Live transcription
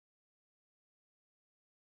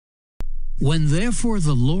When therefore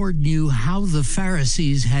the Lord knew how the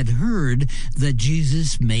Pharisees had heard that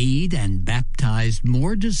Jesus made and baptized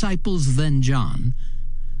more disciples than John,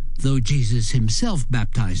 though Jesus himself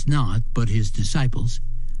baptized not, but his disciples,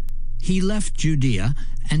 he left Judea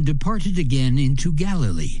and departed again into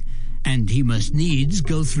Galilee, and he must needs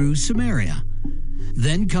go through Samaria.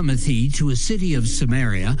 Then cometh he to a city of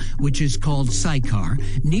Samaria, which is called Sychar,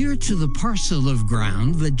 near to the parcel of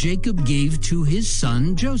ground that Jacob gave to his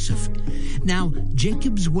son Joseph. Now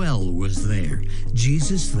Jacob's well was there.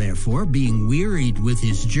 Jesus, therefore, being wearied with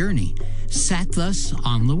his journey, sat thus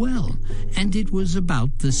on the well, and it was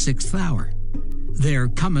about the 6th hour. There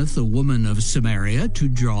cometh a woman of Samaria to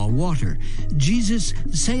draw water. Jesus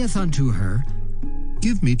saith unto her,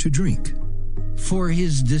 Give me to drink. For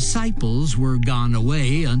his disciples were gone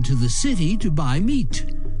away unto the city to buy meat.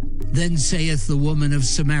 Then saith the woman of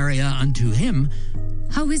Samaria unto him,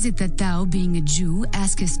 How is it that thou, being a Jew,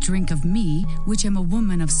 askest drink of me, which am a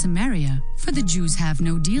woman of Samaria? For the Jews have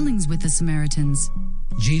no dealings with the Samaritans.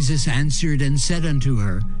 Jesus answered and said unto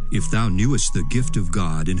her, If thou knewest the gift of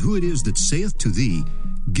God, and who it is that saith to thee,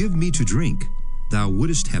 Give me to drink, thou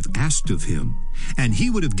wouldest have asked of him, and he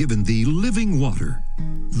would have given thee living water.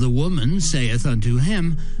 The woman saith unto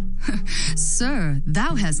him, Sir,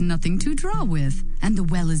 thou hast nothing to draw with, and the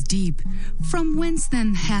well is deep. From whence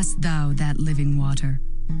then hast thou that living water?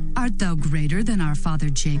 Art thou greater than our father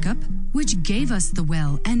Jacob, which gave us the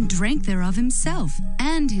well, and drank thereof himself,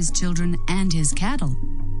 and his children, and his cattle?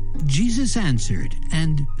 Jesus answered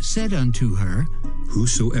and said unto her,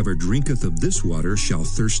 Whosoever drinketh of this water shall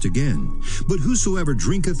thirst again. But whosoever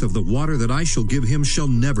drinketh of the water that I shall give him shall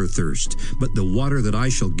never thirst. But the water that I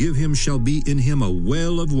shall give him shall be in him a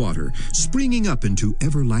well of water, springing up into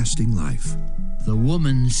everlasting life. The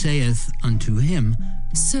woman saith unto him,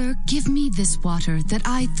 Sir, give me this water, that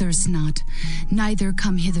I thirst not, neither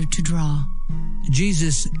come hither to draw.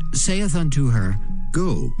 Jesus saith unto her,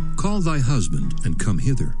 Go, call thy husband, and come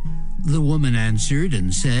hither. The woman answered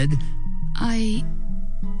and said, I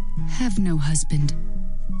have no husband.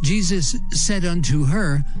 Jesus said unto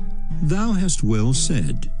her, Thou hast well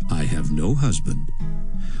said, I have no husband.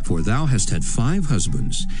 For thou hast had 5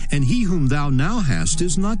 husbands, and he whom thou now hast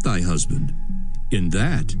is not thy husband. In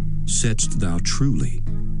that saidst thou truly.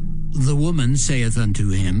 The woman saith unto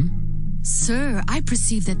him, Sir, I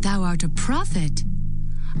perceive that thou art a prophet.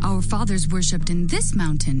 Our fathers worshipped in this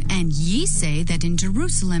mountain, and ye say that in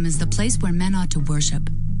Jerusalem is the place where men ought to worship.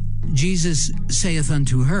 Jesus saith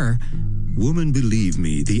unto her, Woman, believe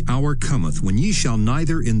me, the hour cometh when ye shall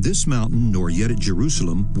neither in this mountain nor yet at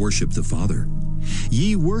Jerusalem worship the Father.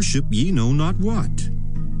 Ye worship ye know not what.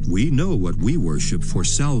 We know what we worship, for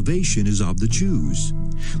salvation is of the Jews.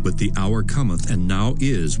 But the hour cometh, and now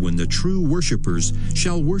is, when the true worshippers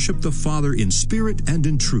shall worship the Father in spirit and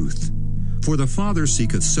in truth. For the Father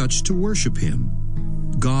seeketh such to worship him.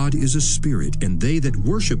 God is a spirit, and they that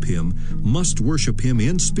worship him must worship him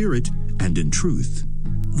in spirit and in truth.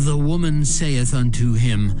 The woman saith unto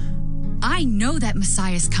him, I know that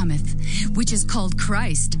Messiah cometh, which is called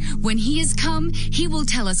Christ. When he is come, he will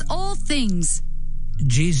tell us all things.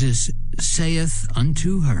 Jesus saith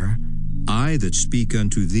unto her, I that speak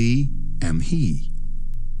unto thee am he.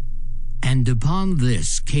 And upon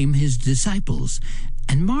this came his disciples,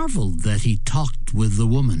 and marveled that he talked with the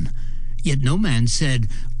woman. Yet no man said,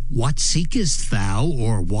 What seekest thou,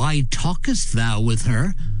 or why talkest thou with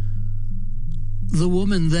her? The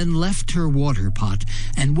woman then left her water pot,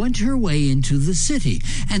 and went her way into the city,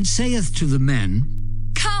 and saith to the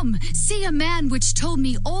men, Come, see a man which told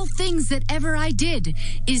me all things that ever I did.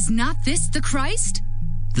 Is not this the Christ?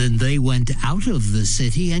 Then they went out of the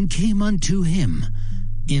city, and came unto him.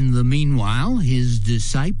 In the meanwhile his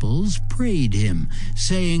disciples prayed him,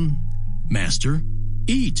 saying, Master,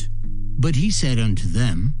 eat. But he said unto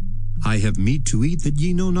them, I have meat to eat that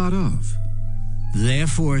ye know not of.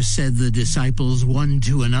 Therefore said the disciples one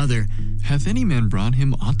to another, Hath any man brought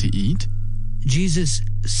him aught to eat? Jesus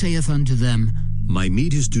saith unto them, My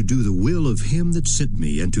meat is to do the will of him that sent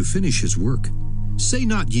me, and to finish his work. Say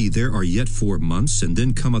not ye, There are yet 4 months, and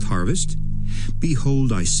then cometh harvest?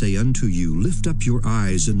 Behold, I say unto you, Lift up your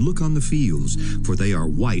eyes, and look on the fields, for they are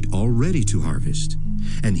white already to harvest.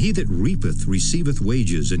 And he that reapeth receiveth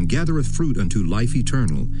wages, and gathereth fruit unto life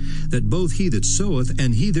eternal, that both he that soweth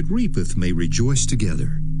and he that reapeth may rejoice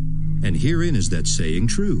together. And herein is that saying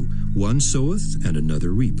true, One soweth, and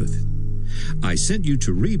another reapeth. I sent you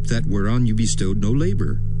to reap that whereon you bestowed no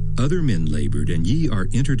labor. Other men labored, and ye are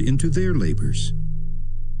entered into their labors.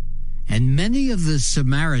 And many of the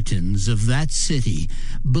Samaritans of that city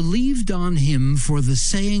believed on him for the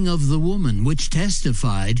saying of the woman, which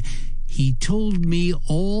testified, he told me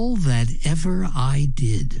all that ever I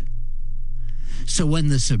did. So when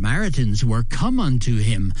the Samaritans were come unto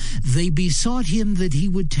him, they besought him that he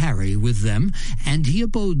would tarry with them, and he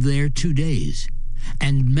abode there 2 days.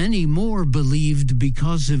 And many more believed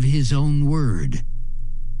because of his own word.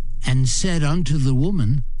 And said unto the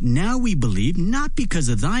woman, Now we believe not because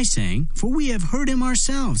of thy saying, for we have heard him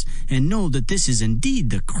ourselves, and know that this is indeed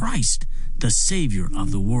the Christ, the Savior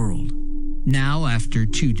of the world. Now after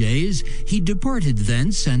 2 days he departed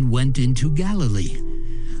thence, and went into Galilee.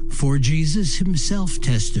 For Jesus himself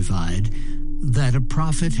testified that a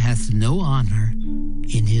prophet hath no honor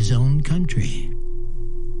in his own country.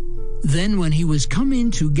 Then when he was come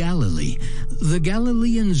into Galilee, the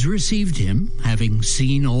Galileans received him, having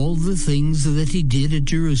seen all the things that he did at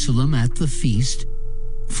Jerusalem at the feast,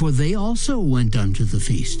 for they also went unto the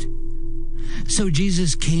feast. So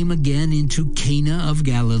Jesus came again into Cana of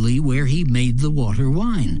Galilee, where he made the water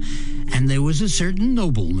wine. And there was a certain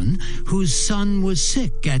nobleman whose son was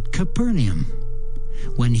sick at Capernaum.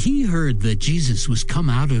 When he heard that Jesus was come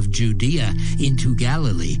out of Judea into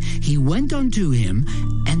Galilee, he went unto him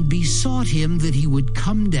and besought him that he would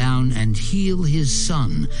come down and heal his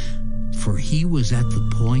son, for he was at the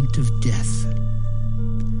point of death.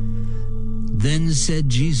 Then said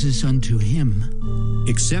Jesus unto him,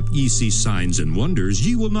 Except ye see signs and wonders,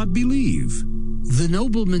 ye will not believe. The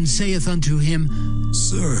nobleman saith unto him,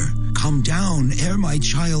 Sir, come down ere my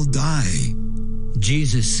child die.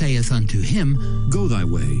 Jesus saith unto him, Go thy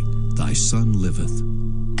way, thy son liveth.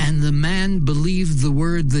 And the man believed the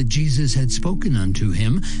word that Jesus had spoken unto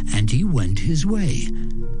him, and he went his way.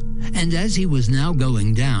 And as he was now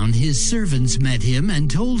going down, his servants met him, and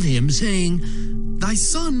told him, saying, Thy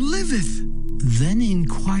son liveth. Then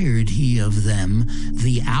inquired he of them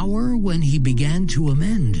the hour when he began to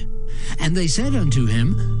amend. And they said unto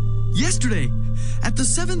him, Yesterday, at the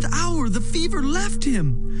 7th hour, the fever left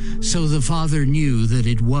him. So the father knew that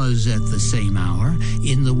it was at the same hour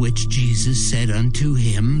in the which Jesus said unto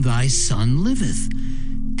him, Thy son liveth,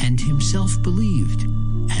 and himself believed,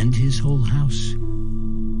 and his whole house.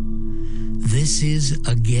 This is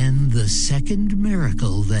again the second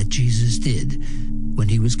miracle that Jesus did when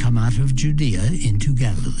he was come out of Judea into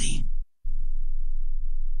Galilee.